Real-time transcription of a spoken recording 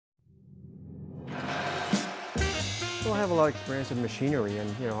don't have a lot of experience in machinery,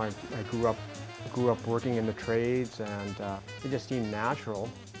 and you know, I grew up working in the trades, and it just seemed natural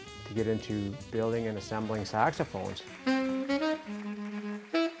to get into building and assembling saxophones.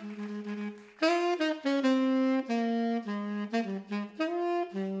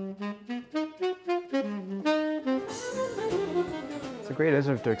 It's a great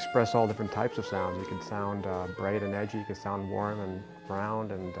instrument to express all different types of sounds. You can sound bright and edgy, you can sound warm and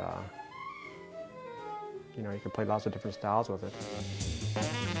round, and you know, you can play lots of different styles with it.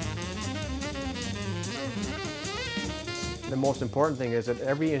 The most important thing is that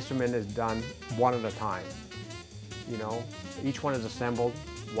every instrument is done one at a time. You know, each one is assembled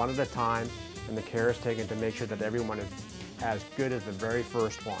one at a time, and the care is taken to make sure that everyone is as good as the very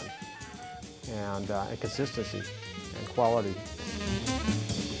first one, and consistency and quality.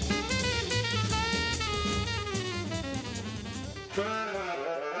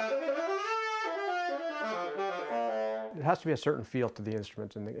 It has to be a certain feel to the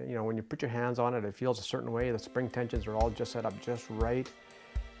instrument, and you know, when you put your hands on it, it feels a certain way. The spring tensions are all just set up just right.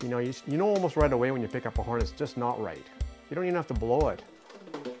 You know, you know almost right away when you pick up a horn, it's just not right. You don't even have to blow it.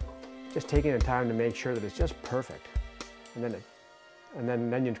 Just taking the time to make sure that it's just perfect, and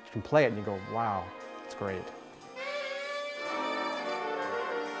then you can play it and you go, wow, it's great.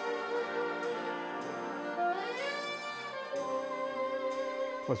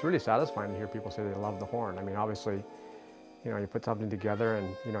 Well, it's really satisfying to hear people say they love the horn. I mean, obviously, you know, you put something together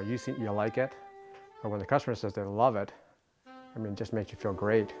and you know, you like it, but when the customer says they love it, I mean, it just makes you feel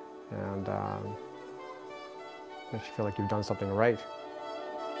great, and makes you feel like you've done something right.